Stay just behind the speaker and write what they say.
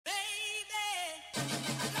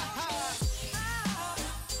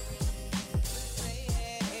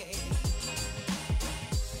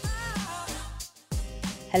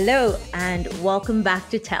Hello and welcome back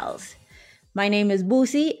to Tells. My name is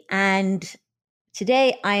Busi and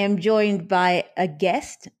today I am joined by a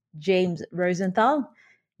guest, James Rosenthal.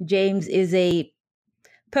 James is a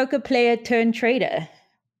poker player turned trader,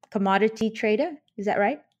 commodity trader. Is that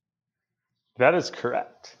right? That is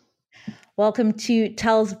correct. Welcome to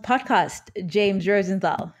Tells podcast, James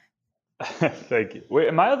Rosenthal. Thank you. Wait,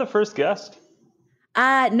 am I the first guest?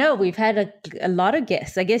 No, we've had a lot of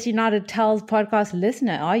guests. I guess you're not a Tells podcast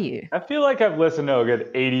listener, are you? I feel like I've listened to a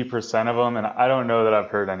good 80% of them, and I don't know that I've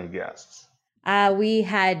heard any guests. We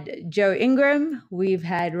had Joe Ingram. We've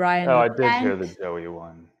had Ryan. Oh, I did hear the Joey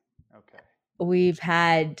one. Okay. We've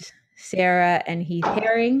had Sarah and Heath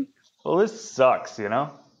Herring. Well, this sucks, you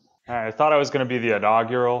know? I thought I was going to be the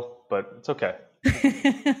inaugural, but it's okay.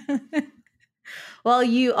 Well,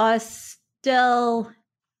 you are still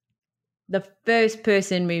the first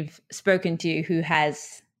person we've spoken to who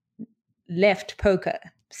has left poker.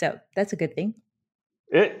 So that's a good thing.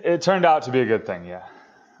 It turned out to be a good thing, yeah.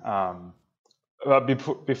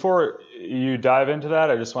 Before you dive into that,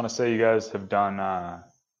 I just want to say you guys have done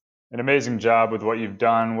an amazing job with what you've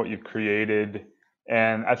done, what you've created.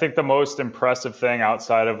 And I think the most impressive thing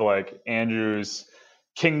outside of like Andrew's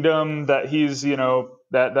kingdom that he's,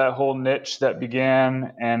 that whole niche that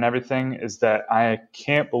began and everything is that I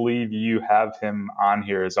can't believe you have him on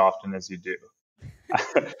here as often as you do.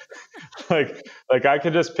 like I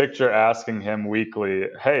could just picture asking him weekly,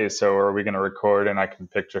 hey, so are we going to record? And I can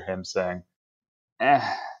picture him saying,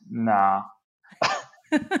 nah.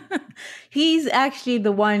 He's actually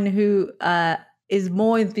the one who is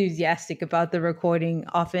more enthusiastic about the recording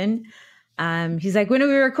often. He's like, when are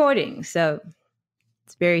we recording? So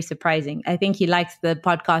it's very surprising. I think he likes the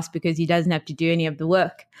podcast because he doesn't have to do any of the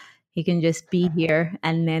work. He can just be here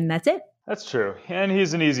and then that's it. That's true. And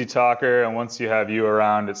he's an easy talker. And once you have you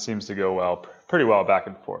around, it seems to go pretty well back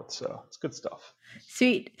and forth. So it's good stuff.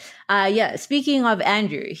 Sweet. Speaking of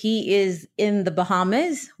Andrew, he is in the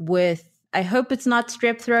Bahamas with, I hope it's not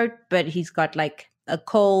strep throat, but he's got like a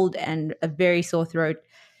cold and a very sore throat.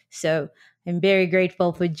 So I'm very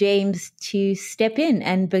grateful for James to step in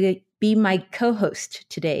and be my co-host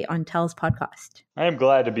today on Tells podcast. I am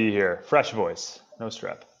glad to be here. Fresh voice, no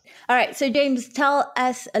strep. All right. So James, tell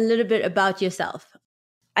us a little bit about yourself.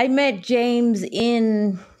 I met James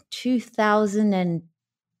in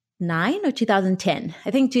 2009 or 2010.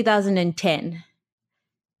 I think 2010.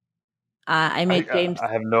 I met James.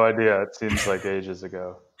 I have no idea. It seems like ages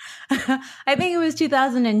ago. I think it was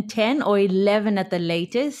 2010 or 11 at the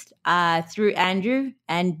latest through Andrew.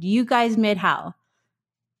 And you guys met how?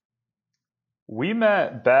 We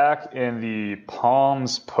met back in the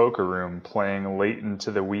Palms poker room playing late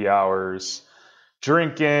into the wee hours,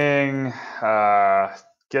 drinking,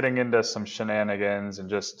 getting into some shenanigans and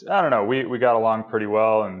just, I don't know, we got along pretty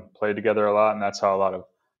well and played together a lot. And that's how a lot of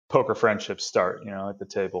poker friendships start, at the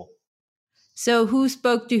table. So who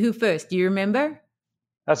spoke to who first? Do you remember?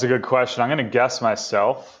 That's a good question. I'm going to guess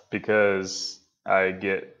myself because I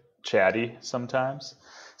get chatty sometimes,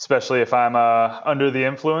 especially if I'm under the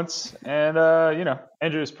influence. And,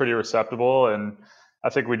 Andrew is pretty receptible. And I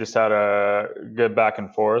think we just had a good back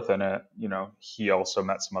and forth. And, he also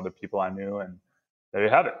met some other people I knew. And there you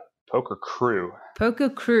have it. Poker crew. Poker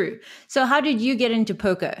crew. So how did you get into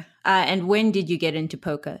poker? And when did you get into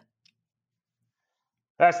poker?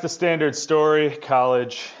 That's the standard story.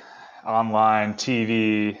 College, online,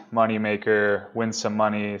 TV, moneymaker, win some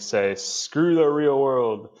money, say, screw the real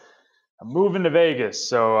world. I'm moving to Vegas.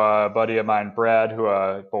 So a buddy of mine, Brad, who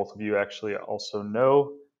both of you actually also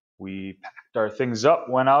know, we packed our things up,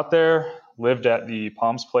 went out there, lived at the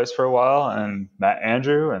Palms place for a while and met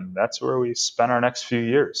Andrew. And that's where we spent our next few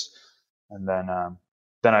years. And then I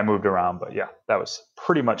moved around. But yeah, that was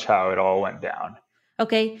pretty much how it all went down.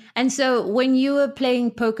 Okay. And so when you were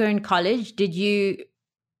playing poker in college, did you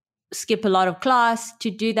skip a lot of class to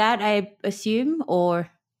do that, I assume, or?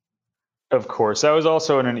 Of course. I was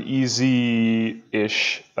also in an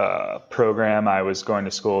easy-ish program. I was going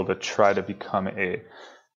to school to try to become a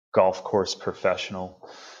golf course professional.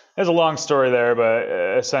 There's a long story there, but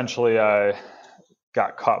essentially I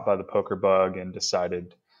got caught by the poker bug and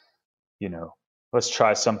decided, let's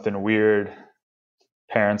try something weird.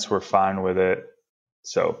 Parents were fine with it.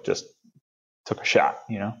 So just took a shot,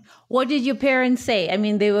 What did your parents say? I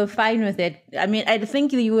mean, they were fine with it. I mean, I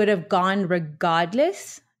think you would have gone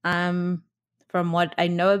regardless, from what I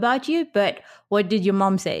know about you, but what did your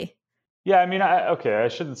mom say? Yeah, I mean, okay, I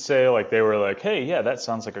shouldn't say like they were like, hey, yeah, that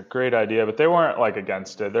sounds like a great idea, but they weren't like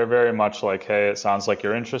against it. They're very much like, hey, it sounds like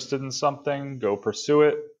you're interested in something, go pursue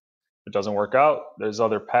it. If it doesn't work out, there's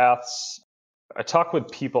other paths. I talk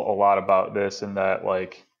with people a lot about this, in that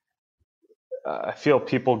like I feel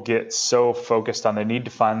people get so focused on they need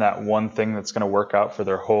to find that one thing that's going to work out for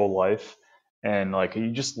their whole life. And like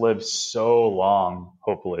you just live so long,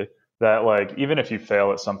 hopefully, that like even if you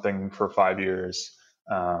fail at something for 5 years,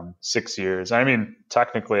 6 years, I mean,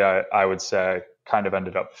 technically, I would say I kind of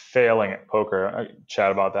ended up failing at poker. I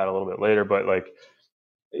chat about that a little bit later, but like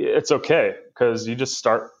it's okay because you just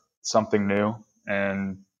start something new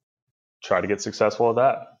and try to get successful at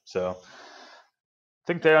that. So I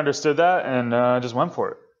think they understood that and just went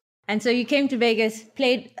for it. And so you came to Vegas,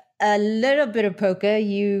 played a little bit of poker.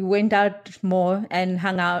 You went out more and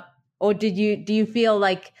hung out, or do you feel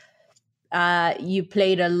like you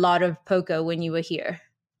played a lot of poker when you were here?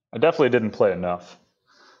 I definitely didn't play enough.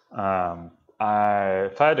 If I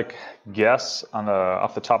had to guess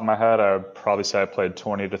off the top of my head, I would probably say I played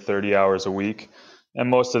 20 to 30 hours a week, and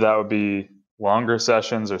most of that would be longer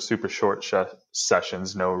sessions or super short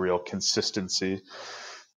sessions, no real consistency.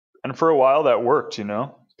 And for a while, that worked.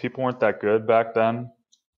 People weren't that good back then.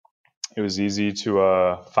 It was easy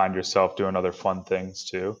to find yourself doing other fun things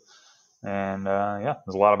too. And yeah,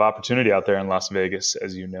 there's a lot of opportunity out there in Las Vegas,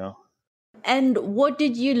 as you know. And what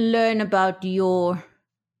did you learn about yourself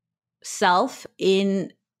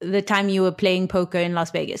in the time you were playing poker in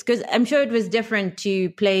Las Vegas? Because I'm sure it was different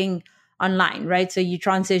to playing online, right? So you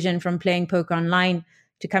transitioned from playing poker online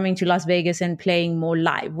to coming to Las Vegas and playing more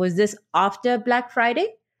live. Was this after Black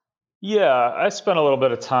Friday? Yeah, I spent a little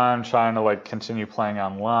bit of time trying to like continue playing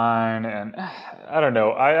online, and I don't know.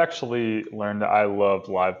 I actually learned that I love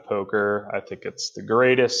live poker. I think it's the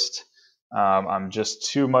greatest. I'm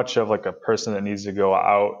just too much of like a person that needs to go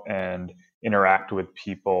out and interact with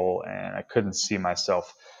people, and I couldn't see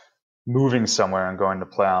myself moving somewhere and going to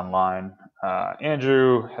play online.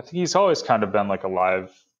 Andrew, I think he's always kind of been like a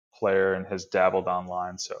live player and has dabbled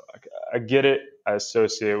online, so I get it. I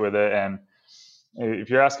associate with it, and if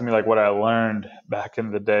you're asking me like what I learned back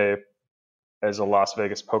in the day as a Las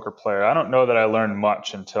Vegas poker player, I don't know that I learned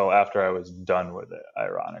much until after I was done with it,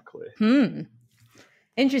 ironically.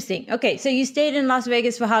 Interesting. Okay, so you stayed in Las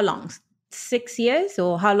Vegas for how long? 6 years?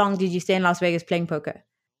 Or how long did you stay in Las Vegas playing poker?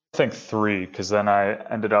 I think 3, because then I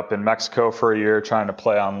ended up in Mexico for a year trying to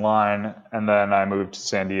play online, and then I moved to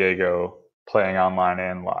San Diego playing online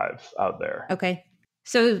and live out there. Okay.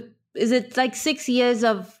 So is it like 6 years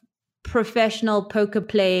of professional poker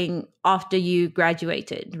playing after you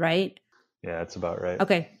graduated, right? Yeah, that's about right.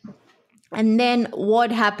 Okay. And then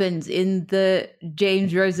what happens in the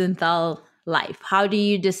James Rosenthal life? How do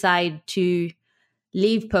you decide to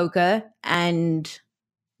leave poker and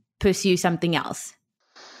pursue something else?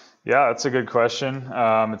 Yeah, that's a good question.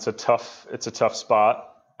 It's a tough spot.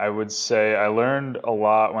 I would say I learned a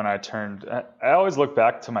lot when I always look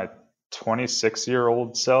back to my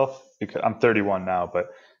 26-year-old self, because I'm 31 now, but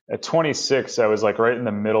at 26, I was like right in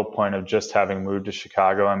the middle point of just having moved to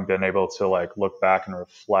Chicago and been able to like look back and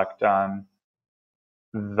reflect on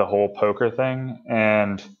the whole poker thing.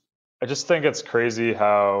 And I just think it's crazy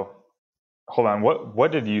how, hold on,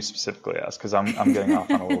 what did you specifically ask? Because I'm getting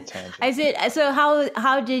off on a little tangent. I said, so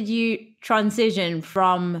how did you transition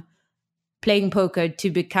from playing poker to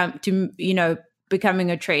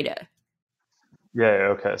becoming a trader?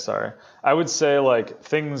 Yeah, okay, sorry. I would say like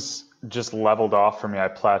things just leveled off for me. I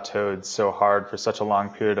plateaued so hard for such a long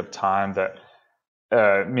period of time that,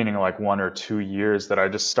 meaning like 1 or 2 years, that I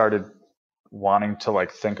just started wanting to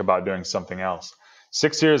like think about doing something else.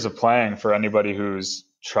 6 years of playing, for anybody who's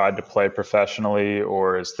tried to play professionally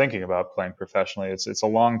or is thinking about playing professionally, it's a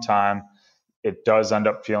long time. It does end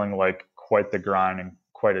up feeling like quite the grind and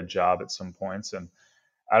quite a job at some points. And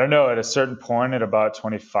I don't know, at a certain point at about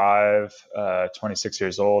 25, 26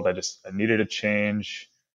 years old, I needed a change.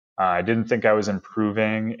 I didn't think I was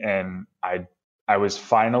improving, and I was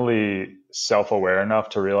finally self-aware enough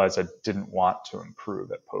to realize I didn't want to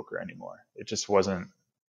improve at poker anymore. It just wasn't,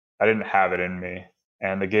 I didn't have it in me.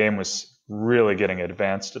 And the game was really getting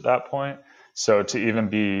advanced at that point. So to even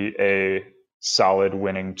be a solid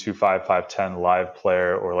winning 2-5, 5-10 live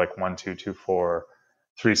player, or like 1-2, 2-4,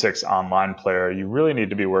 3-6 online player, you really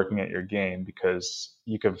need to be working at your game, because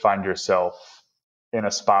you can find yourself in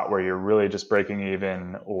a spot where you're really just breaking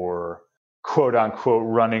even, or quote unquote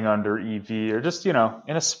running under EV, or just, in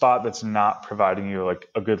a spot that's not providing you like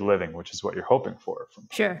a good living, which is what you're hoping for.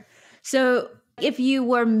 Sure. So if you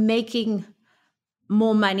were making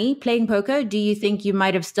more money playing poker, do you think you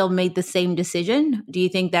might have still made the same decision? Do you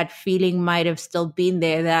think that feeling might have still been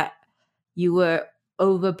there, that you were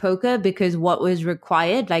over poker because what was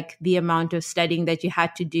required, like the amount of studying that you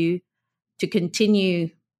had to do to continue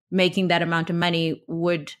making that amount of money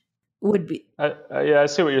would be. Yeah, I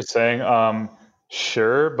see what you're saying.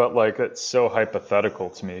 Sure, but like it's so hypothetical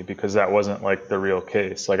to me because that wasn't like the real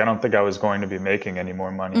case. Like I don't think I was going to be making any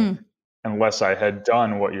more money unless I had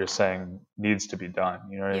done what you're saying needs to be done.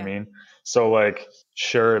 You know what I mean? So like,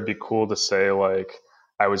 sure, it'd be cool to say like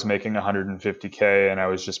I was making 150K and I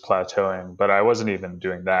was just plateauing, but I wasn't even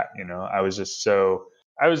doing that. I was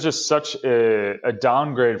just such a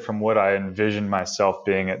downgrade from what I envisioned myself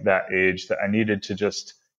being at that age that I needed to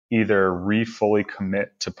just either fully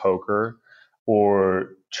commit to poker or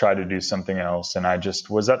try to do something else. And I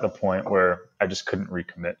just was at the point where I just couldn't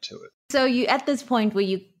recommit to it. So you at this point where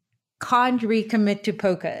you can't recommit to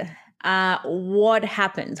poker, what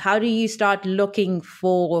happens? How do you start looking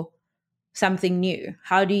for something new?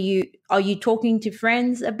 Are you talking to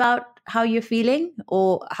friends about how you're feeling,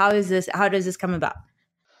 or how does this come about?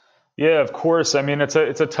 Yeah, of course. I mean, it's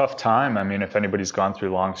a tough time. I mean, if anybody's gone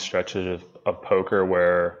through long stretches of poker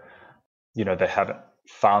where, they haven't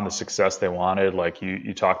found the success they wanted, like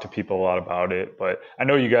you talk to people a lot about it. But I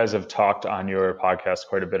know you guys have talked on your podcast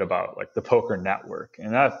quite a bit about like the poker network.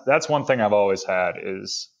 And that's one thing I've always had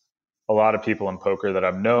is a lot of people in poker that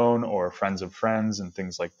I've known or friends of friends and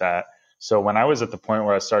things like that. So when I was at the point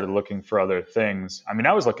where I started looking for other things, I mean,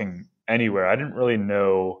 I was looking anywhere. I didn't really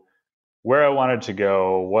know where I wanted to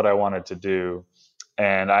go, what I wanted to do.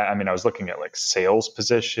 And I mean, I was looking at like sales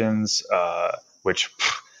positions, which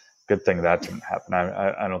good thing that didn't happen.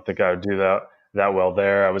 I don't think I would do that well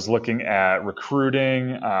there. I was looking at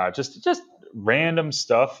recruiting, just random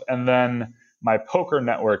stuff. And then my poker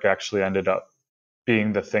network actually ended up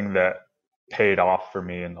being the thing that paid off for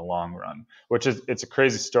me in the long run, it's a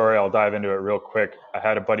crazy story. I'll dive into it real quick. I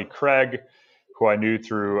had a buddy, Craig, who I knew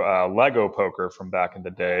through Lego poker from back in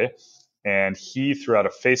the day. And he threw out a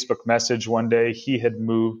Facebook message one day. He had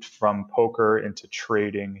moved from poker into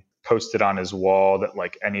trading, posted on his wall that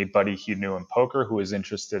like anybody he knew in poker who was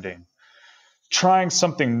interested in trying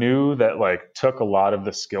something new that like took a lot of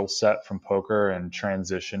the skill set from poker and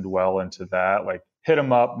transitioned well into that, like hit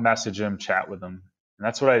him up, message him, chat with him. And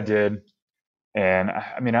that's what I did. And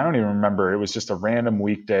I mean, I don't even remember. It was just a random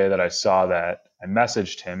weekday that I saw that. I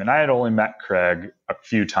messaged him, and I had only met Craig a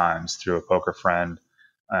few times through a poker friend,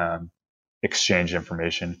 exchange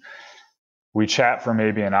information. We chat for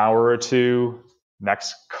maybe an hour or two.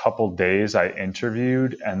 Next couple days, I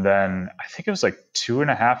interviewed, and then I think it was like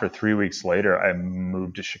 2.5 or 3 weeks later, I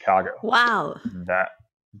moved to Chicago. Wow. That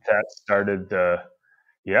started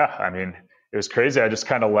I mean, it was crazy. I just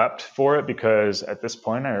kind of leapt for it because at this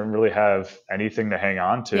point, I didn't really have anything to hang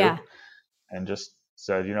on to, and just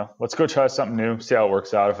said, let's go try something new, see how it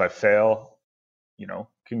works out. If I fail,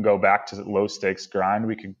 can go back to the low stakes grind.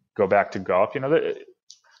 We could go back to golf.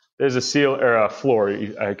 There's a seal or a floor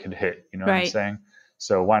I could hit. You know what I'm saying?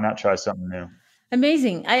 So why not try something new?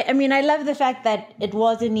 Amazing. I mean, I love the fact that it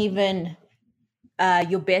wasn't even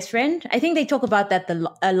your best friend. I think they talk about that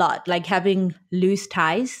a lot, like having loose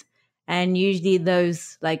ties. And usually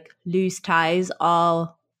those like loose ties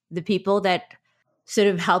are the people that sort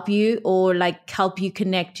of help you or like help you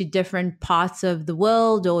connect to different parts of the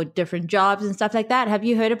world or different jobs and stuff like that. Have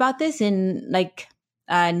you heard about this in like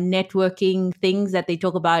networking things that they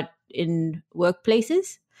talk about in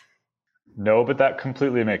workplaces? No, but that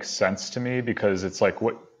completely makes sense to me because it's like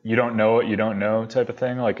what you don't know type of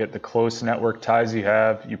thing. Like at the close network ties you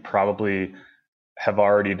have, you probably have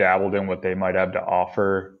already dabbled in what they might have to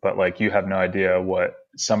offer, but like you have no idea what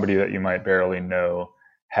somebody that you might barely know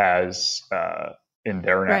has in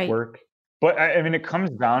their network. But I mean, it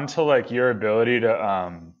comes down to like your ability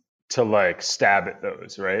to like stab at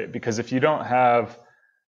those, right? Because if you don't have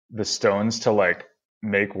the stones to like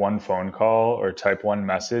make one phone call or type one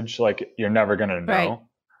message, like you're never going to know. Right.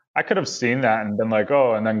 I could have seen that and been like,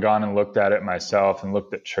 oh, and then gone and looked at it myself and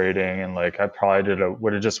looked at trading. And like, I probably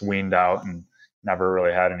would have just weaned out and never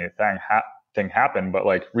really had anything happen. But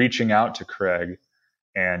like reaching out to Craig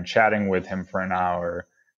and chatting with him for an hour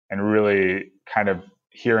and really kind of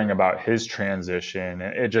hearing about his transition,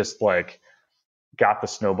 it just like got the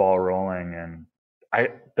snowball rolling. And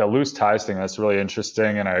the loose ties thing, that's really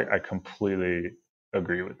interesting. And I completely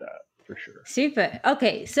agree with that for sure. Super.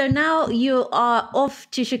 Okay. So now you are off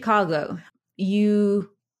to Chicago.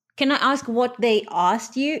 Can I ask what they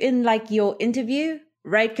asked you in like your interview,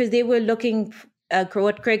 right? Because they were looking,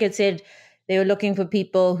 what Craig had said, they were looking for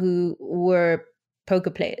people who were poker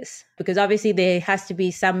players because obviously there has to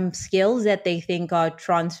be some skills that they think are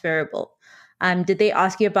transferable. Did they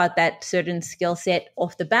ask you about that certain skill set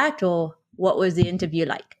off the bat, or what was the interview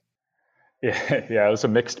like? Yeah, yeah, it was a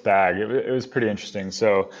mixed bag. It was pretty interesting.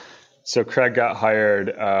 So Craig got hired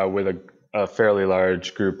with a fairly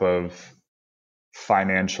large group of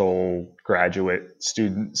financial graduate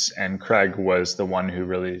students, and Craig was the one who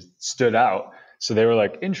really stood out. So they were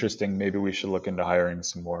like, interesting, maybe we should look into hiring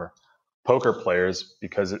some more poker players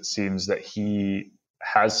because it seems that he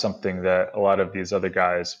has something that a lot of these other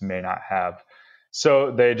guys may not have.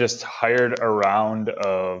 So they just hired a round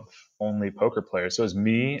of only poker players. So it was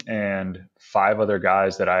me and five other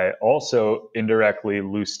guys that I also indirectly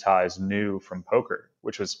loose ties knew from poker,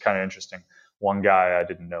 which was kind of interesting. One guy I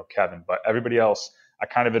didn't know, Kevin, but everybody else I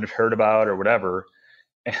kind of had heard about or whatever.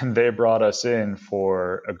 And they brought us in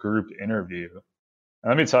for a group interview. And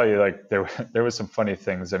let me tell you, like there was some funny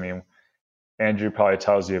things. I mean, Andrew probably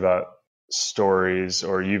tells you about stories,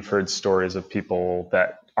 or you've heard stories of people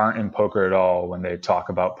that aren't in poker at all when they talk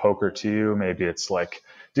about poker to you. Maybe it's like,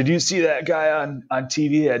 did you see that guy on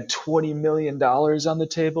TV had $20 million on the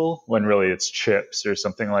table? When really it's chips or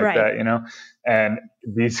something like Right. that, you know? And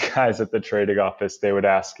these guys at the trading office, they would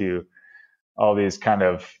ask you all these kind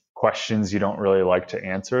of questions you don't really like to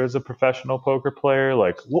answer as a professional poker player,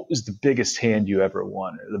 like what was the biggest hand you ever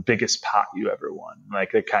won or the biggest pot you ever won.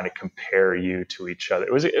 Like they kind of compare you to each other.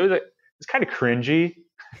 It was kind of cringy,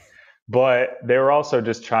 but they were also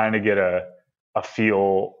just trying to get a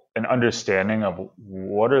feel, an understanding of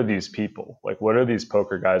what are these people, like what are these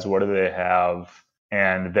poker guys, what do they have.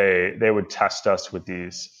 And they would test us with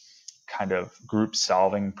these kind of group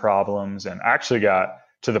solving problems. And I actually got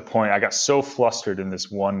to the point, I got so flustered in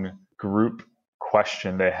this one group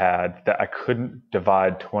question they had that I couldn't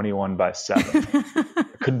divide 21 by 7. I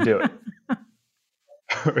couldn't do it.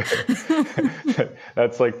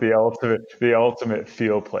 That's like the ultimate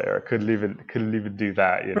field player. Couldn't even do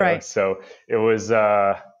that, you know. Right. So it was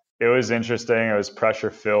interesting. It was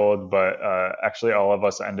pressure filled, but actually all of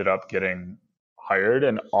us ended up getting hired,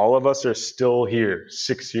 and all of us are still here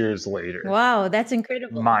 6 years later. Wow, that's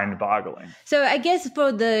incredible. Mind boggling. So I guess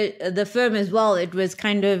for the firm as well, it was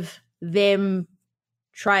kind of them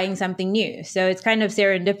trying something new. So it's kind of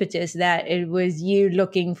serendipitous that it was you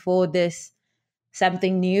looking for this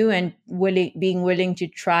something new and being willing to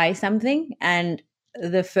try something, and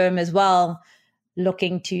the firm as well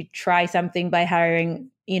looking to try something by hiring,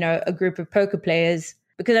 a group of poker players,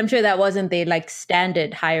 because I'm sure that wasn't their like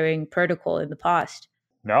standard hiring protocol in the past.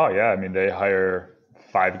 No, yeah, I mean they hire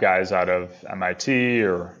five guys out of MIT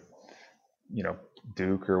or you know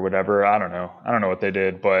Duke or whatever. I don't know what they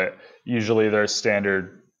did, but usually their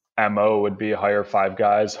standard MO would be hire five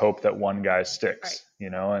guys, hope that one guy Right. sticks,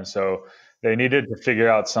 you know. And so they needed to figure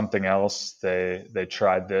out something else. They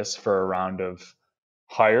tried this for a round of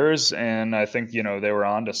hires, and I think they were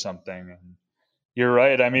onto something. You're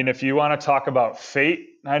right. I mean, if you want to talk about fate,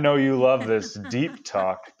 I know you love this deep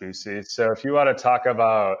talk, Busi. So if you want to talk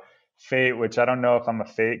about fate, which I don't know if I'm a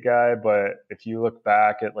fate guy, but if you look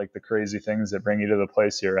back at like the crazy things that bring you to the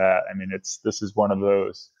place you're at, I mean, this is one of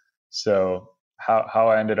those. So how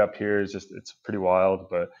I ended up here is just it's pretty wild.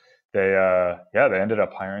 But they ended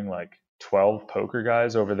up hiring like 12 poker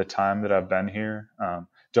guys over the time that I've been here.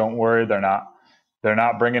 Don't worry, they're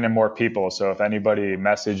not bringing in more people. So if anybody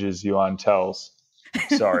messages you on Tells,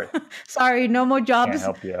 sorry, Sorry, no more can't jobs.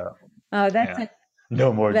 help you out. Oh, Yeah,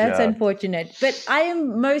 no more that's jobs. unfortunate. But I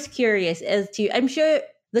am most curious as to, I'm sure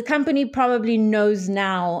the company probably knows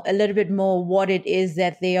now a little bit more what it is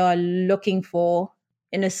that they are looking for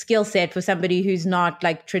in a skill set for somebody who's not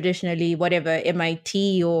like traditionally whatever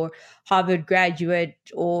MIT or Harvard graduate,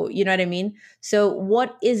 or you know what I mean? So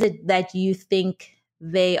what is it that you think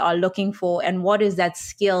they are looking for, and what is that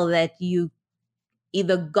skill that you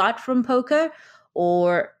either got from poker,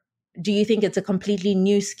 or do you think it's a completely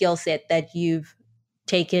new skill set that you've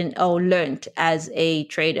taken or learned as a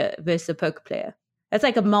trader versus a poker player? That's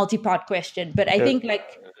like a multi-part question, but I think It,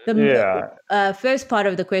 like the yeah, first part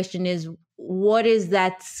of the question is, what is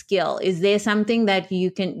that skill? Is there something that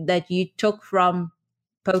you took from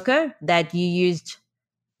poker that you used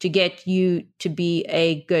to get you to be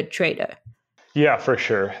a good trader? yeah, for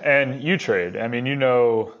sure. And you trade. I mean, you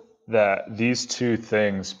know that these two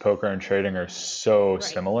things, poker and trading, are so Right.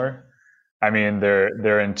 similar. I mean,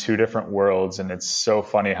 they're in two different worlds, and it's so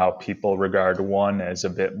funny how people regard one as a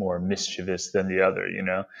bit more mischievous than the other, you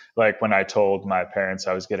know? Like when I told my parents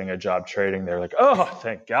I was getting a job trading, they're like, "Oh,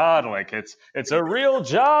 thank God, like it's a real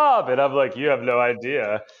job." And I'm like, "You have no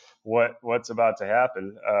idea what's about to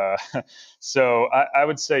happen." So I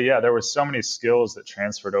would say, yeah, there were so many skills that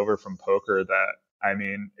transferred over from poker that, I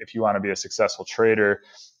mean, if you want to be a successful trader,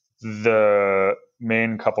 the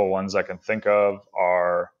main couple ones I can think of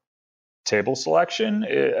are table selection.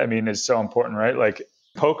 I mean, is so important, right? Like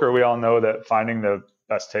Poker, we all know that finding the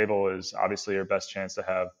best table is obviously your best chance to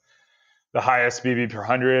have the highest BB per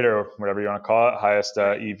 100 or whatever you want to call it, highest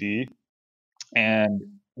EV. And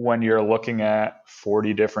when you're looking at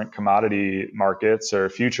 40 different commodity markets or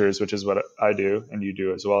futures, which is what I do and you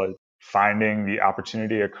do as well, finding the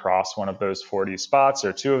opportunity across one of those 40 spots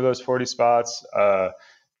or two of those 40 spots,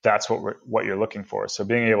 that's what you're looking for. So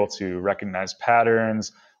being able to recognize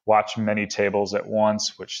patterns, watch many tables at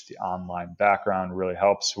once, which the online background really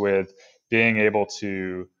helps with, being able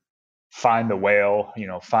to find the whale,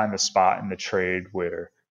 find the spot in the trade where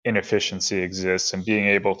inefficiency exists and being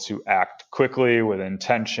able to act quickly with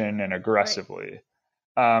intention and aggressively.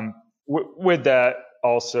 Right. With that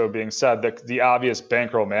also being said, the obvious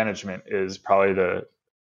bankroll management is probably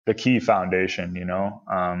the key foundation,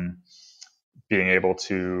 being able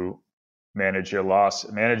to manage your loss,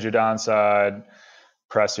 manage your downside,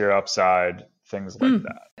 press your upside, things like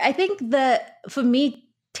that. I think for me,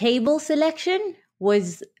 table selection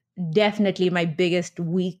was definitely my biggest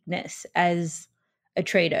weakness as a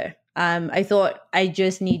trader. I thought I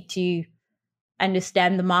just need to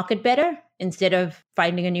understand the market better instead of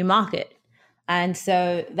finding a new market. And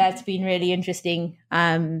so that's been really interesting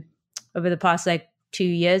over the past 2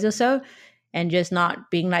 years or so. And just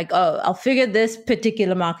not being like, oh, I'll figure this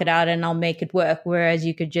particular market out and I'll make it work. Whereas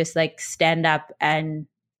you could just stand up and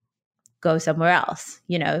go somewhere else.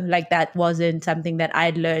 That wasn't something that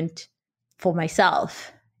I'd learned for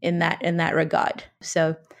myself in that regard.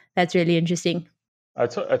 So that's really interesting. I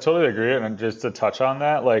totally agree. And just to touch on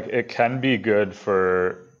that, it can be good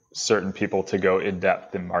for certain people to go in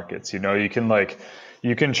depth in markets.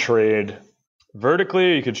 You can trade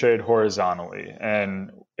vertically, you can trade horizontally,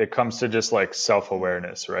 and it comes to just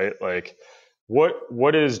self-awareness, right?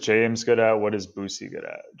 What is James good at? What is Boosie good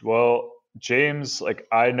at? Well, James,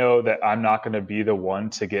 I know that I'm not going to be the one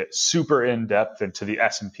to get super in depth into the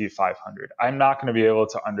S&P 500. I'm not going to be able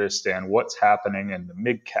to understand what's happening in the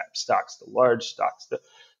mid cap stocks, the large stocks,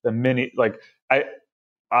 the mini.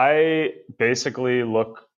 I basically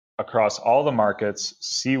look across all the markets,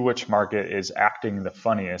 see which market is acting the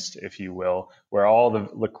funniest, if you will, where all the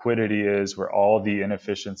liquidity is, where all the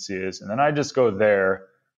inefficiency is, and then I just go there,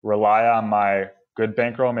 rely on my good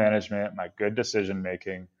bankroll management, my good decision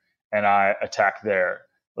making, and I attack there.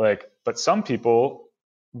 But some people,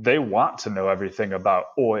 they want to know everything about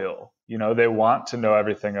oil. They want to know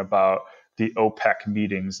everything about the OPEC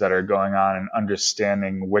meetings that are going on and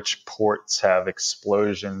understanding which ports have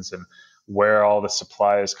explosions and where all the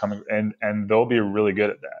supply is coming. And they'll be really good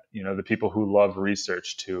at that. The people who love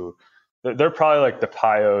research too, they're probably the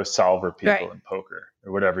PIO solver people in poker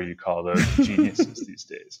or whatever you call those geniuses these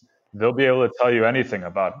days. They'll be able to tell you anything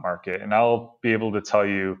about market, and I'll be able to tell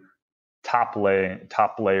you top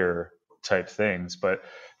layer type things, but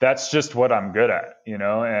that's just what I'm good at,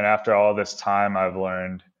 and after all this time, I've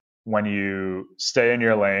learned when you stay in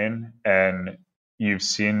your lane and you've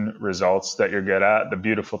seen results that you're good at, the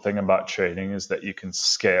beautiful thing about trading is that you can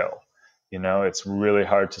scale. It's really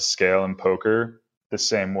hard to scale in poker the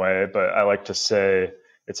same way, but I like to say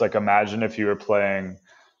it's imagine if you were playing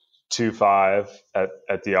 2-5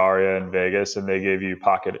 at the Aria in Vegas and they gave you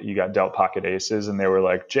got dealt pocket aces, and they were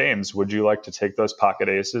like, James, would you like to take those pocket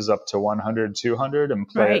aces up to 100, 200 and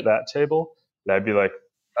play at that table? And I'd be like,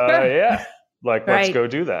 yeah, let's go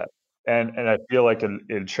do that. And I feel like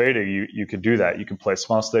in trading, you could do that. You can play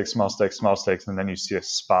small stakes, and then you see a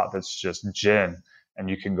spot that's just gin and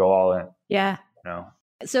you can go all in. Yeah.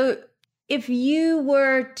 So if you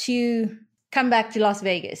were to come back to Las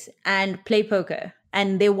Vegas and play poker,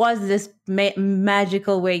 and there was this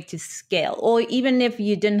magical way to scale, or even if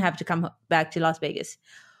you didn't have to come back to Las Vegas,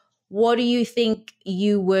 what do you think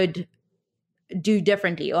you would do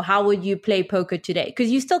differently, or how would you play poker today? Because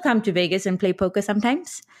you still come to Vegas and play poker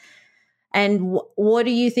sometimes. And what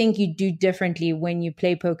do you think you do differently when you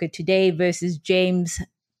play poker today versus James,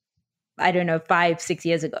 I don't know, 5-6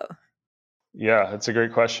 years ago? Yeah, that's a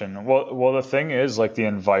great question. Well, the thing is, the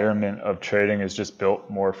environment of trading is just built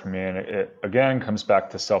more for me, and it again comes back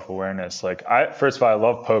to self-awareness. First of all, I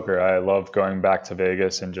love poker. I love going back to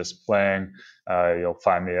Vegas and just playing. You'll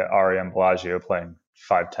find me at Aria and Bellagio playing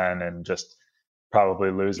 5-10 and just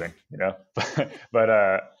probably losing, but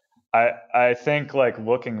I think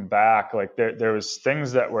looking back, there was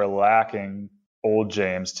things that were lacking old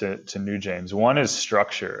James to new James. One is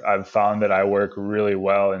structure. I've found that I work really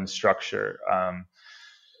well in structure. I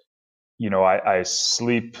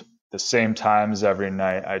sleep the same times every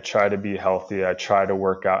night. I try to be healthy. I try to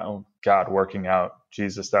work out. Oh God, working out.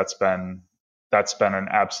 Jesus, that's been an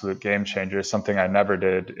absolute game changer, something I never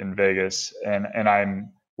did in Vegas. And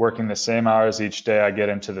I'm working the same hours each day, I get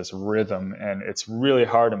into this rhythm, and it's really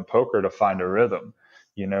hard in poker to find a rhythm.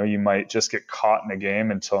 You might just get caught in a game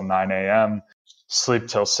until 9 a.m., sleep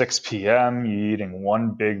till 6 p.m., you eating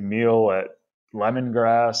one big meal at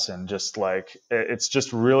lemongrass, and just like it's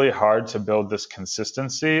just really hard to build this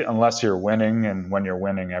consistency unless you're winning, and when you're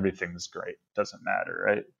winning everything's great, doesn't matter,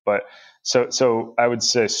 right? But so I would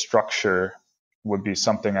say structure would be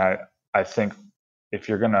something I think if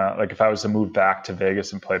you're gonna, like, if I was to move back to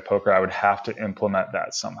Vegas and play poker, I would have to implement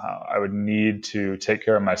that somehow. I would need to take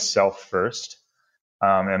care of myself first,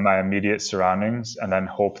 and my immediate surroundings, and then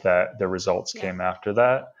hope that the results came after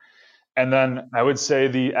that. And then I would say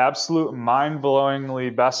the absolute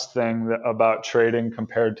mind-blowingly best thing about trading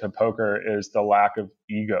compared to poker is the lack of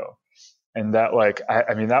ego. And that, like,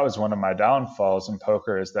 I mean, that was one of my downfalls in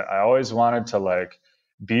poker, is that I always wanted to, like,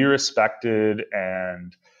 be respected,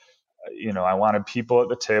 and I wanted people at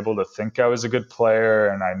the table to think I was a good player,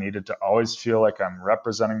 and I needed to always feel like I'm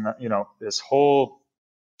representing, this whole,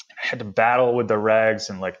 I had to battle with the regs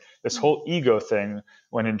and like this whole ego thing.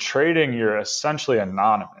 When in trading, you're essentially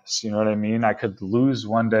anonymous. You know what I mean? I could lose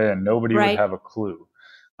one day and nobody would have a clue.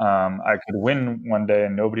 I could win one day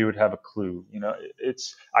and nobody would have a clue.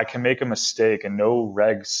 I can make a mistake and no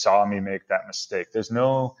reg saw me make that mistake. There's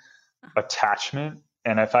no attachment.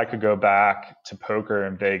 And if I could go back to poker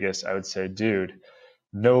in Vegas, I would say, dude,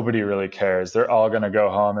 nobody really cares. They're all going to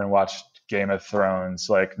go home and watch Game of Thrones.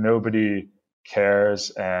 Like, nobody cares,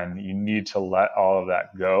 and you need to let all of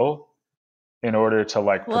that go in order to,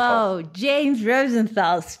 like, Whoa, James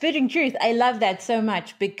Rosenthal, spitting truth. I love that so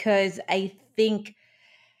much, because I think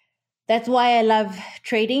that's why I love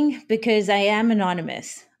trading, because I am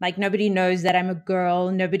anonymous. Like, nobody knows that I'm a girl.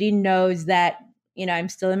 Nobody knows that, I'm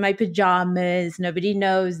still in my pajamas. Nobody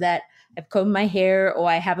knows that I've combed my hair or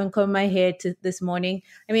I haven't combed my hair this morning.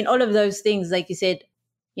 I mean, all of those things, like you said,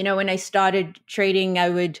 when I started trading, I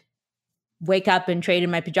would wake up and trade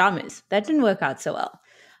in my pajamas. That didn't work out so well.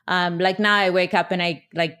 Like now I wake up and I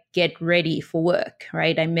like get ready for work,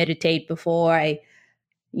 right? I meditate before I,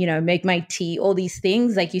 make my tea, all these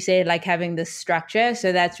things, like you said, like having this structure.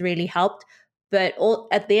 So that's really helped. But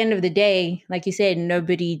at the end of the day, like you said,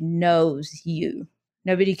 nobody knows you.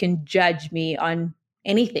 Nobody can judge me on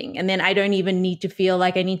anything. And then I don't even need to feel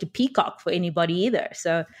like I need to peacock for anybody either.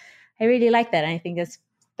 So I really like that. And I think that's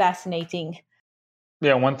fascinating.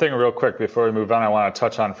 Yeah, one thing real quick before we move on, I want to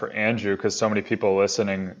touch on for Andrew, because so many people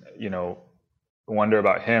listening, wonder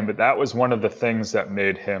about him. But that was one of the things that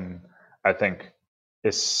made him, I think,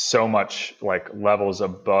 is so much like levels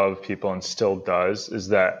above people, and still does, is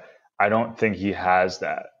that I don't think he has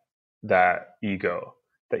that ego,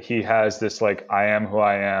 that he has this, like, I am who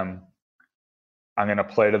I am. I'm going to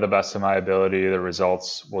play to the best of my ability. The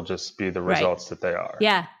results will just be the results that they are.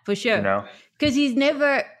 Yeah, for sure. Because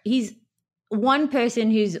he's one person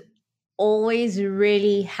who's always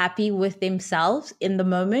really happy with themselves in the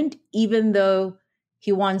moment, even though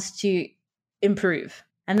he wants to improve.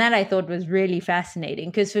 And that I thought was really fascinating,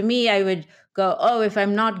 because for me, I would go, oh, if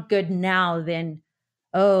I'm not good now, then,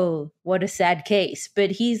 oh, what a sad case.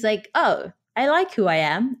 But he's like, oh, I like who I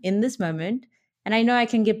am in this moment, and I know I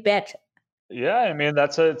can get better. Yeah, I mean,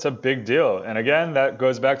 it's a big deal. And again, that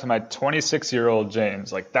goes back to my 26-year-old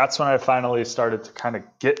James. Like, that's when I finally started to kind of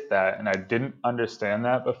get that. And I didn't understand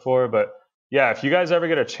that before. But yeah, if you guys ever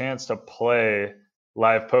get a chance to play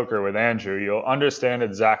live poker with Andrew, you'll understand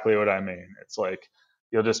exactly what I mean. It's like,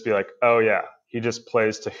 you'll just be like, oh yeah, he just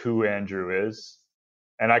plays to who Andrew is.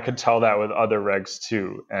 And I could tell that with other regs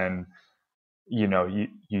too. And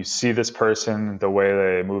you see this person, the way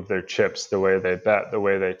they move their chips, the way they bet, the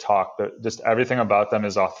way they talk, just everything about them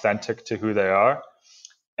is authentic to who they are.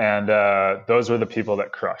 And those were the people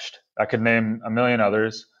that crushed. I could name a million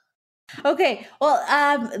others. Okay,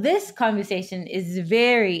 well, this conversation is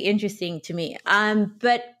very interesting to me.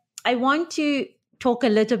 But I want to talk a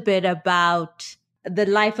little bit about the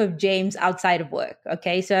life of James outside of work.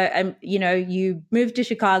 Okay, so you moved to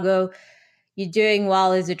Chicago. You're doing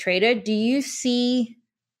well as a trader. Do you see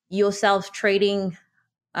yourself trading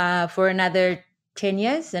for another 10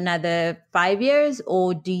 years, another 5 years,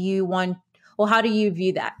 or how do you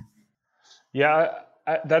view that? Yeah,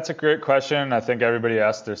 that's a great question. I think everybody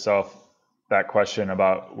asks themselves that question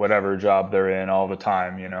about whatever job they're in all the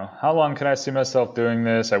time. How long can I see myself doing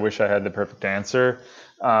this? I wish I had the perfect answer.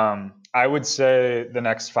 I would say the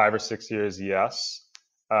next 5 or 6 years, yes.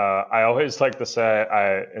 I always like to say,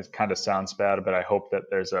 it kind of sounds bad, but I hope that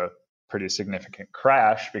there's a pretty significant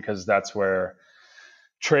crash, because that's where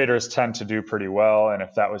traders tend to do pretty well. And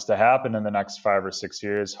if that was to happen in the next 5 or 6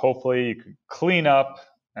 years, hopefully you could clean up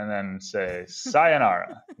and then say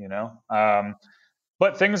sayonara,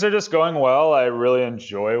 But things are just going well. I really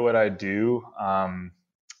enjoy what I do.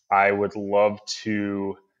 I would love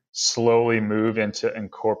to slowly move into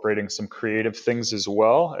incorporating some creative things as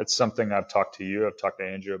well. It's something I've talked to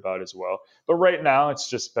Andrew about as well. But right now, it's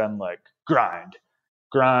just been like grind,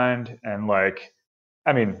 and like,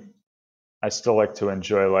 I mean, I still like to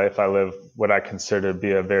enjoy life. I live what I consider to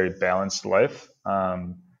be a very balanced life.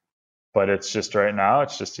 But it's just right now,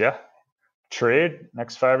 it's just, yeah, trade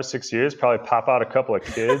next 5 or 6 years, probably pop out a couple of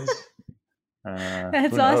kids.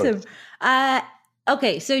 That's Who knows? awesome.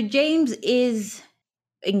 Okay, so James is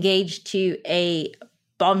engaged to a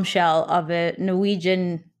bombshell of a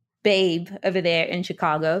Norwegian babe over there in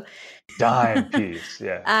Chicago. Dime piece,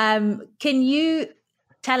 yeah. Can you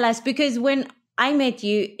tell us, because when I met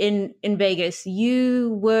you in Vegas,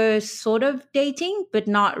 you were sort of dating, but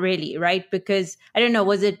not really, right? Because I don't know,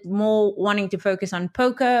 was it more wanting to focus on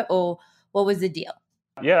poker, or what was the deal?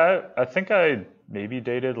 Yeah, I think I maybe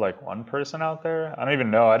dated like one person out there. I don't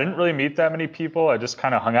even know. I didn't really meet that many people. I just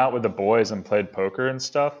kind of hung out with the boys and played poker and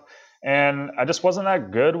stuff. And I just wasn't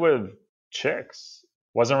that good with chicks.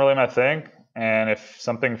 Wasn't really my thing. And if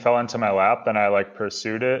something fell into my lap, then I like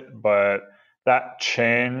pursued it. But that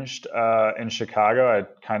changed in Chicago.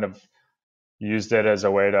 I kind of used it as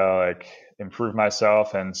a way to like improve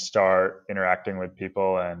myself and start interacting with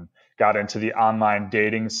people, and got into the online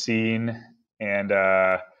dating scene. And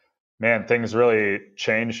man, things really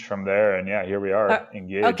changed from there. And yeah, here we Uh, are okay,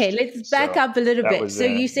 engaged. let's back So up a little that bit. was So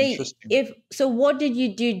you say, interesting. if so, what did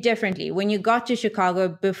you do differently when you got to Chicago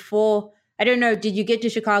before? I don't know, did you get to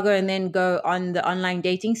Chicago and then go on the online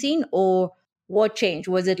dating scene, or what changed?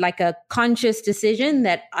 Was it like a conscious decision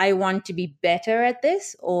that I want to be better at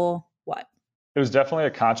this, or what? It was definitely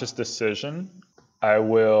a conscious decision. I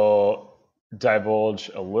will divulge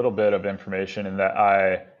a little bit of information in that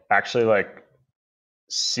I actually like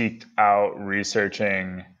seeked out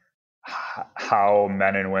researching how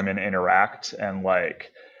men and women interact, and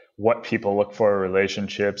like what people look for in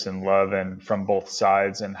relationships and love, and from both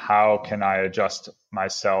sides, and how can I adjust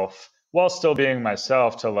myself while still being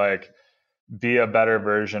myself to like be a better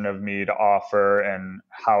version of me to offer, and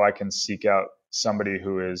how I can seek out somebody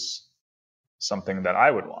who is something that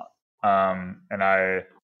I would want. And I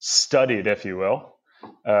studied, if you will,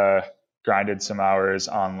 uh, grinded some hours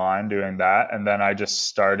online doing that. And then I just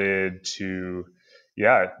started to,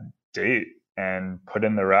 yeah, date and put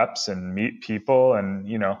in the reps and meet people. And,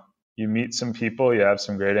 you know, you meet some people, you have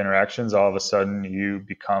some great interactions. All of a sudden, you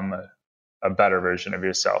become a better version of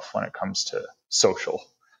yourself when it comes to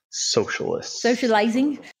socialists.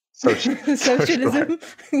 Socializing, Socialize. socialism,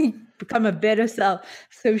 become a better self,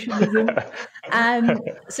 socialism.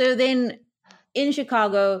 So then in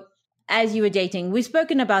Chicago, as you were dating, we've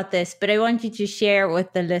spoken about this, but I want you to share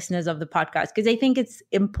with the listeners of the podcast, because I think it's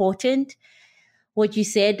important what you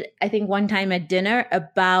said, I think one time at dinner,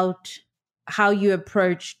 about how you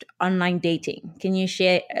approached online dating. Can you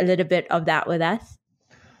share a little bit of that with us?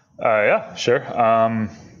 Yeah, sure.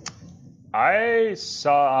 I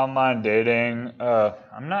saw online dating.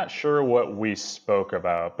 I'm not sure what we spoke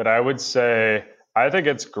about, but I would say I think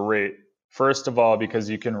it's great. First of all, because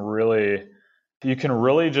you can really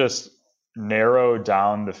just narrow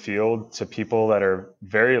down the field to people that are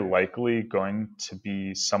very likely going to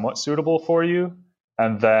be somewhat suitable for you,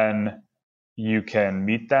 and then you can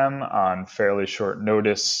meet them on fairly short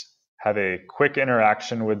notice, have a quick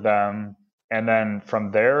interaction with them, and then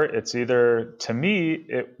from there, it's either, to me,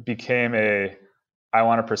 it became a, I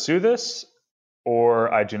want to pursue this,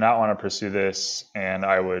 or I do not want to pursue this. And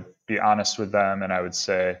I would be honest with them, and I would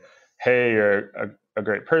say, hey, you're a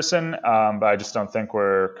great person, but I just don't think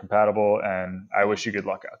we're compatible, and I wish you good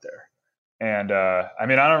luck out there. And I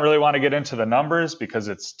mean, I don't really want to get into the numbers because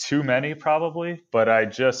it's too many probably, but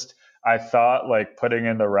I thought like putting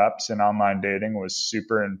in the reps in online dating was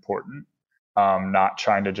super important. Not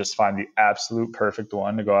trying to just find the absolute perfect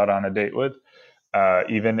one to go out on a date with.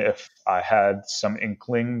 Even if I had some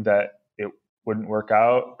inkling that it wouldn't work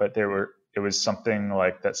out, but it was something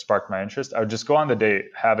like that sparked my interest, I would just go on the date,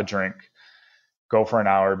 have a drink, go for an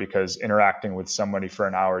hour, because interacting with somebody for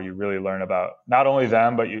an hour, you really learn about not only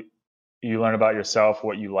them, but you learn about yourself,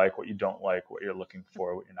 what you like, what you don't like, what you're looking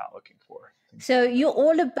for, what you're not looking for. So you're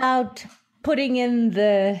all about putting in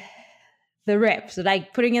the reps,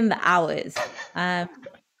 like putting in the hours. Um,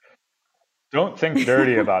 Don't think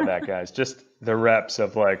dirty about that, guys. Just the reps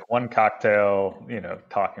of like one cocktail,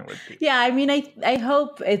 talking with people. yeah, I mean, I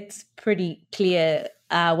hope it's pretty clear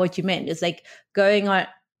what you meant. It's like going on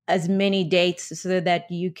as many dates so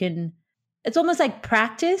that you can. It's almost like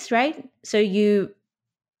practice, right? So you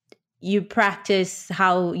practice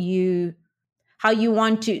how you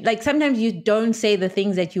want to, like, sometimes you don't say the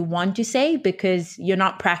things that you want to say because you're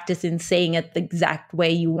not practicing saying it the exact way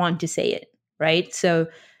you want to say it, right? So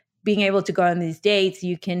being able to go on these dates,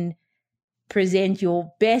 you can present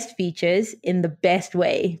your best features in the best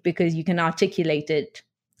way because you can articulate it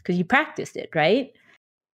because you practiced it, right?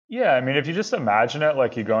 Yeah, I mean, if you just imagine it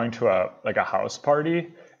like you're going to a house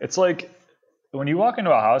party, it's like when you walk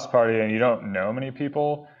into a house party and you don't know many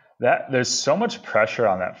people, that there's so much pressure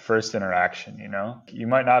on that first interaction, you know? You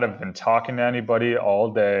might not have been talking to anybody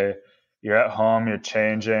all day. You're at home, you're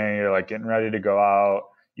changing, you're like getting ready to go out.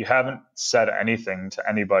 You haven't said anything to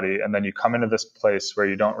anybody, and then you come into this place where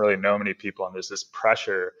you don't really know many people and there's this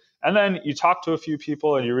pressure. And then you talk to a few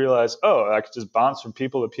people and you realize, oh, I could just bounce from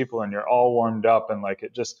people to people and you're all warmed up and like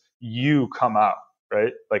it just you come out,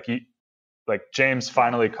 right? Like James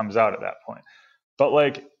finally comes out at that point. But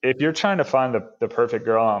like if you're trying to find the perfect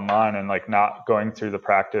girl online and like not going through the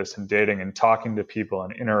practice and dating and talking to people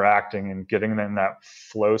and interacting and getting them in that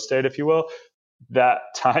flow state, if you will, that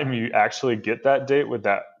time you actually get that date with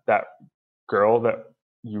that girl that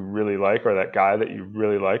you really like or that guy that you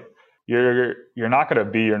really like, you're not going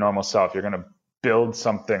to be your normal self. You're going to build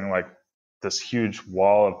something like this huge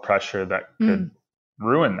wall of pressure that could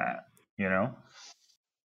ruin that, you know?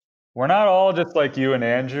 We're not all just like you and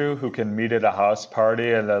Andrew who can meet at a house party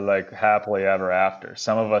and then like happily ever after.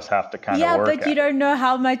 Some of us have to kind of Yeah, work but you at it. don't know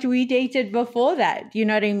how much we dated before that. You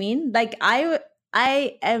know what I mean? Like I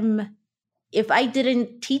am, if I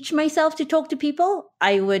didn't teach myself to talk to people,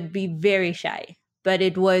 I would be very shy. But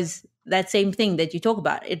it was that same thing that you talk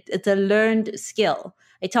about. It's a learned skill.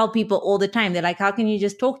 I tell people all the time, they're like, how can you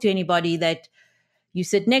just talk to anybody that you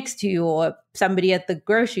sit next to or somebody at the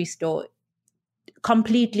grocery store?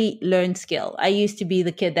 Completely learned skill. I used to be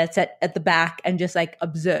the kid that sat at the back and just like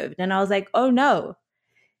observed. And I was like, oh no,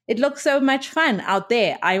 it looks so much fun out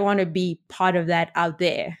there. I want to be part of that out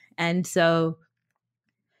there. And so,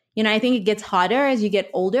 I think it gets harder as you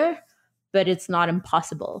get older, but it's not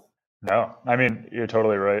impossible. No, I mean, you're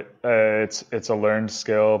totally right. It's a learned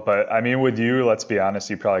skill, but I mean, with you, let's be honest,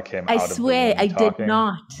 you probably came I out of the swear womb I did talking.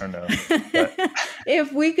 not. I don't know. But,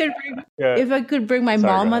 if we could yeah. if I could bring my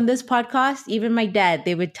Sorry, go mom on ahead. this podcast, even my dad,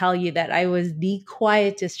 they would tell you that I was the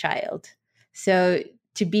quietest child. So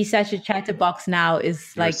to be such a chatterbox now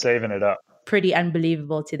is You're like saving it up. pretty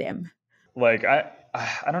unbelievable to them. Like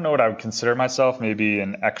I don't know what I would consider myself, maybe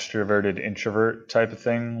an extroverted introvert type of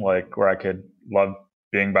thing, like where I could love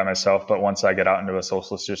being by myself, but once I get out into a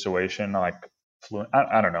social situation, like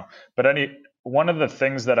I don't know. But one of the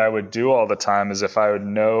things that I would do all the time is if I would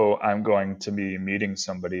know I'm going to be meeting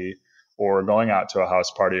somebody or going out to a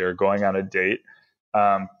house party or going on a date,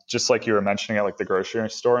 just like you were mentioning at like the grocery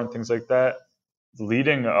store and things like that,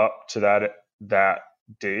 leading up to that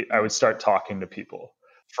date, I would start talking to people.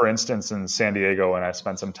 For instance, in San Diego, when I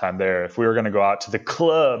spent some time there, if we were going to go out to the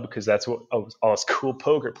club, because that's what all us cool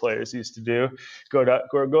poker players used to do, going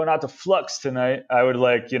out to Flux tonight, I would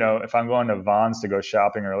like, if I'm going to Vons to go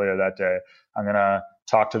shopping earlier that day, I'm going to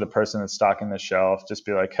talk to the person that's stocking the shelf, just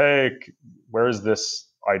be like, hey, where is this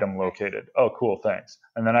item located? Oh, cool, thanks.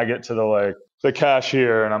 And then I get to the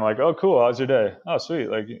cashier and I'm like, oh, cool, how's your day? Oh, sweet.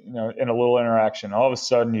 Like, in a little interaction, all of a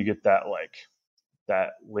sudden you get that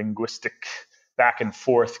linguistic back and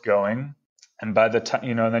forth going. And by the time,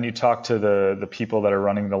 and then you talk to the people that are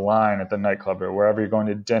running the line at the nightclub or wherever you're going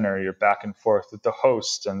to dinner, you're back and forth with the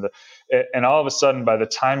host and all of a sudden, by the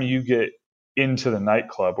time you get into the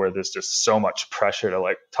nightclub where there's just so much pressure to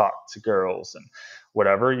like talk to girls and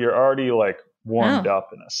whatever, you're already like warmed up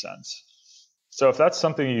in a sense. So if that's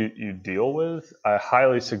something you deal with, I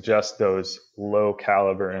highly suggest those low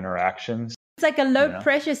caliber interactions. It's like a low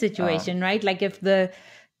pressure situation, right? Like if the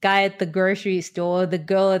guy at the grocery store, the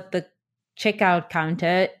girl at the checkout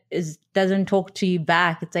counter doesn't talk to you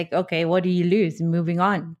back. It's like, okay, what do you lose? Moving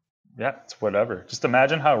on. Yeah, it's whatever. Just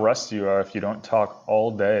imagine how rusty you are if you don't talk all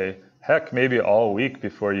day. Heck, maybe all week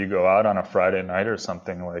before you go out on a Friday night or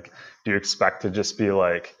something. Like, do you expect to just be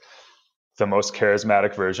like the most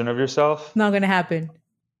charismatic version of yourself? Not going to happen.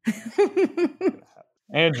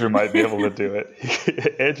 Andrew might be able to do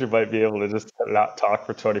it. Andrew might be able to just not talk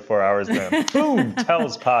for 24 hours and then boom,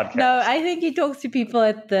 tells podcast. No, I think he talks to people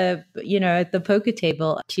at the poker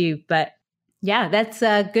table too. But yeah, that's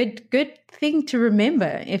a good thing to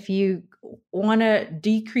remember if you want to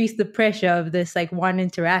decrease the pressure of this like one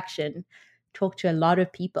interaction. Talk to a lot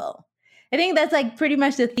of people. I think that's like pretty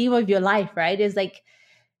much the theme of your life, right? Is like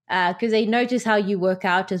because I notice how you work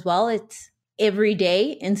out as well. It's every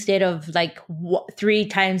day instead of like 3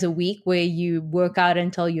 times a week where you work out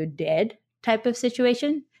until you're dead type of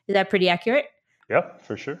situation. Is that pretty accurate? Yep,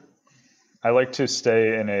 for sure. I like to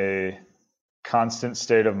stay in a constant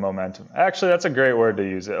state of momentum. Actually, that's a great word to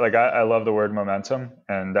use it. Like I love the word momentum,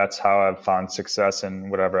 and that's how I've found success in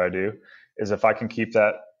whatever I do, is if I can keep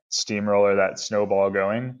that steamroller, that snowball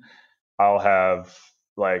going, I'll have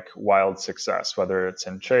like wild success, whether it's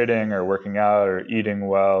in trading or working out or eating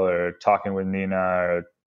well or talking with Nina or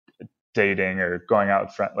dating or going out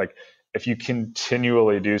with friends. Like if you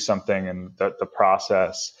continually do something and the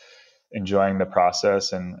process, enjoying the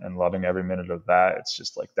process and loving every minute of that, it's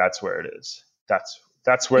just like, that's where it is.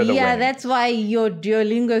 That's where the Yeah, winning that's is. why your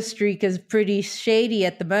Duolingo streak is pretty shady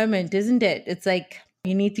at the moment, isn't it? It's like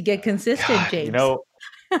you need to get consistent, God, James.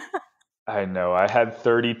 I know. I had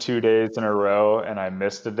 32 days in a row and I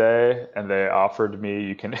missed a day, and they offered me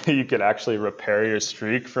you can you could actually repair your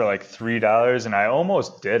streak for like $3, and I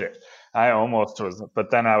almost did it. I almost was,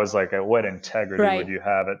 but then I was like, what integrity would Right. you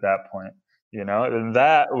have at that point? And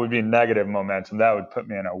that would be negative momentum. That would put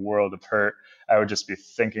me in a world of hurt. I would just be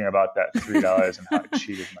thinking about that $3 and how I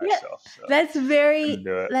cheated Yeah, myself. So that's couldn't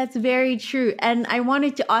do it. very true. And I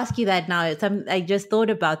wanted to ask you that now. I just thought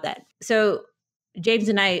about that. So James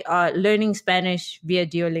and I are learning Spanish via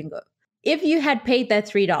Duolingo. If you had paid that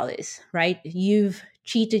 $3, right, you've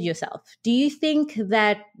cheated yourself. Do you think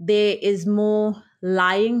that there is more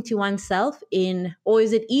lying to oneself or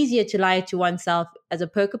is it easier to lie to oneself as a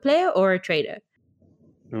poker player or a trader?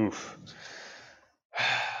 Oof.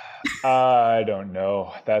 I don't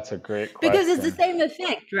know. That's a great Because it's the question. same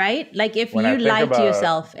effect, right? Like if When I you think lie to about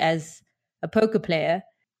yourself as a poker player,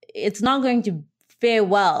 it's not going to fare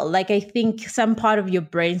well. Like I think some part of your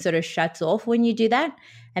brain sort of shuts off when you do that.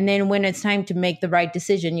 And then when it's time to make the right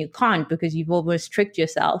decision, you can't because you've almost tricked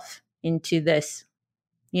yourself into this,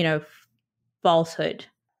 falsehood.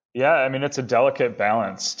 Yeah, I mean, it's a delicate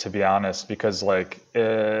balance, to be honest, because like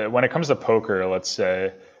when it comes to poker, let's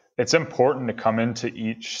say, it's important to come into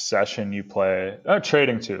each session you play,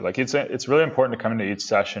 trading too. Like it's really important to come into each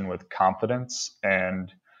session with confidence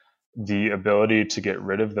and the ability to get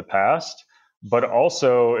rid of the past. But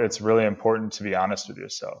also, it's really important to be honest with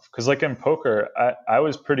yourself. Because like in poker, I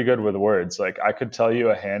was pretty good with words. Like I could tell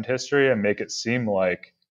you a hand history and make it seem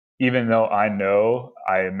like, even though I know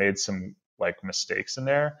I made some like mistakes in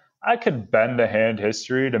there, I could bend a hand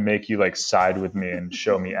history to make you like side with me and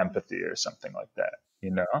show me empathy or something like that.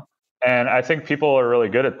 And I think people are really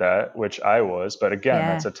good at that, which I was. But again,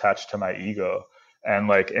 Yeah. that's attached to my ego. And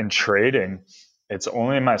like in trading, it's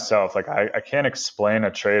only myself. Like I can't explain a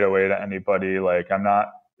trade away to anybody. Like I'm not,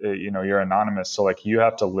 you're anonymous. So like you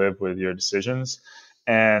have to live with your decisions.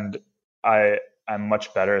 And I'm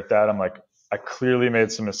much better at that. I'm like, I clearly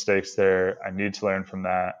made some mistakes there. I need to learn from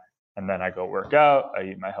that. And then I go work out. I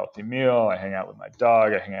eat my healthy meal. I hang out with my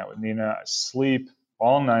dog. I hang out with Nina. I sleep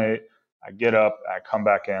all night. I get up. I come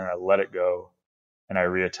back in. I let it go. And I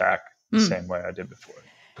reattack the same way I did before.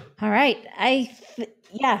 All right. I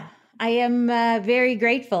am very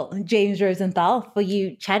grateful, James Rosenthal, for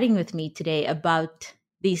you chatting with me today about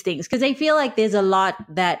these things. Because I feel like there's a lot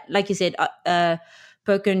that, like you said,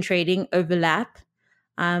 poker and trading overlap.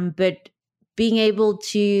 But being able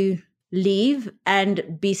to leave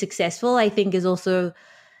and be successful, I think, is also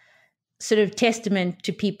sort of testament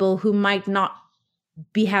to people who might not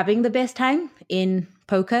be having the best time in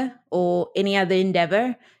poker or any other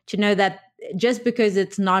endeavor, to know that just because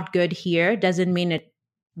it's not good here doesn't mean it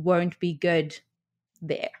won't be good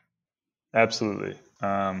there. Absolutely.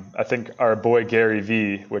 I think our boy Gary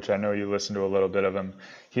Vee, which I know you listen to a little bit of him,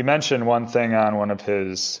 he mentioned one thing on one of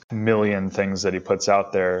his million things that he puts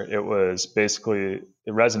out there. It was basically,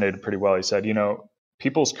 it resonated pretty well. He said,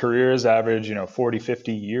 people's careers average, 40,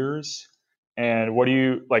 50 years. And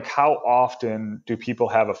how often do people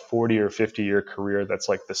have a 40 or 50-year career that's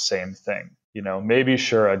like the same thing? Maybe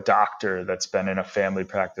sure, a doctor that's been in a family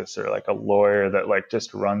practice, or like a lawyer that like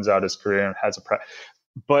just runs out his career and has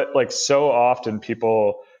but like so often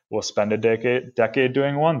people will spend a decade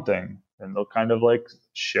doing one thing, and they'll kind of like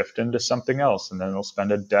shift into something else, and then they'll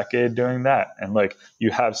spend a decade doing that. And like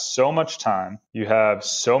you have so much time, you have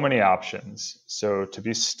so many options. So to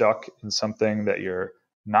be stuck in something that you're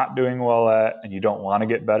not doing well at and you don't want to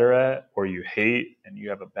get better at, or you hate and you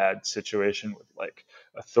have a bad situation with like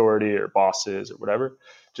authority or bosses or whatever,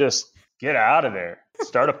 just get out of there.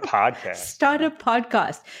 Start a podcast. Start a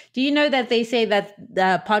podcast. Do you know that they say that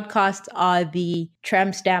the podcasts are the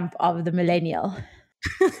tramp stamp of the millennial?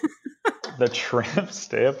 The tramp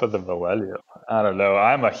stamp of the millennial. I don't know.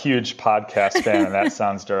 I'm a huge podcast fan, and that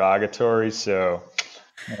sounds derogatory. So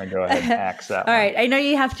I'm going to go ahead and axe that All one. right. I know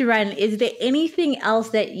you have to run. Is there anything else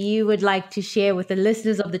that you would like to share with the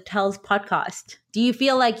listeners of the Tells podcast? Do you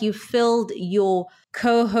feel like you filled your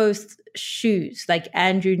co-host's shoes, like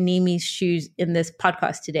Andrew Neme's shoes in this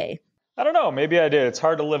podcast today? I don't know. Maybe I did. It's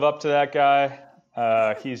hard to live up to that guy.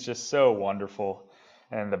 He's just so wonderful,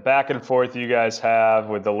 and the back and forth you guys have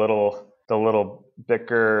with the little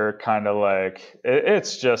bicker, kind of like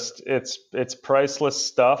it's priceless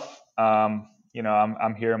stuff. I'm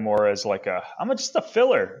here more as like I'm just a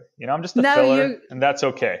filler. I'm just a No, filler, and that's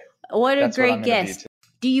okay. What a That's what I'm great gonna be guest.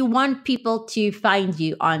 Do you want people to find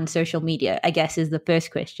you on social media? I guess is the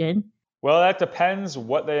first question. Well, that depends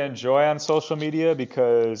what they enjoy on social media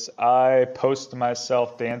because I post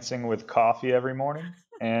myself dancing with coffee every morning.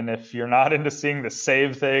 And if you're not into seeing the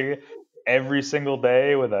same thing every single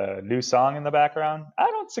day with a new song in the background,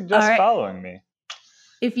 I don't All suggest right. following me.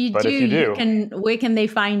 If you But do, if you do, where can they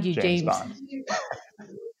find you, James James? Bond.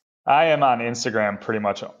 I am on Instagram pretty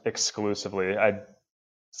much exclusively. I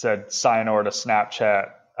said sayonara to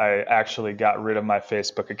Snapchat. I actually got rid of my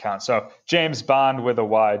Facebook account. So James Bond with a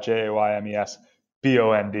Y, Jaymes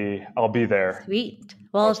Bond. I'll be there. Sweet.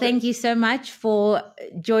 Well, thank you so much for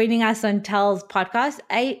joining us on Tal's podcast.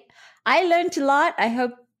 I learned a lot. I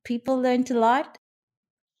hope people learned a lot.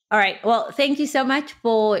 All right. Well, thank you so much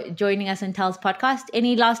for joining us on Tal's podcast.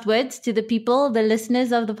 Any last words to the people, the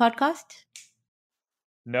listeners of the podcast?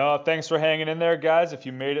 No, thanks for hanging in there, guys. If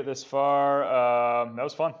you made it this far, that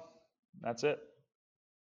was fun. That's it.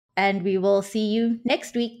 And we will see you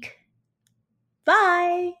next week.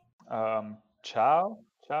 Bye. Ciao.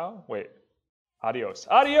 Wait. Adios.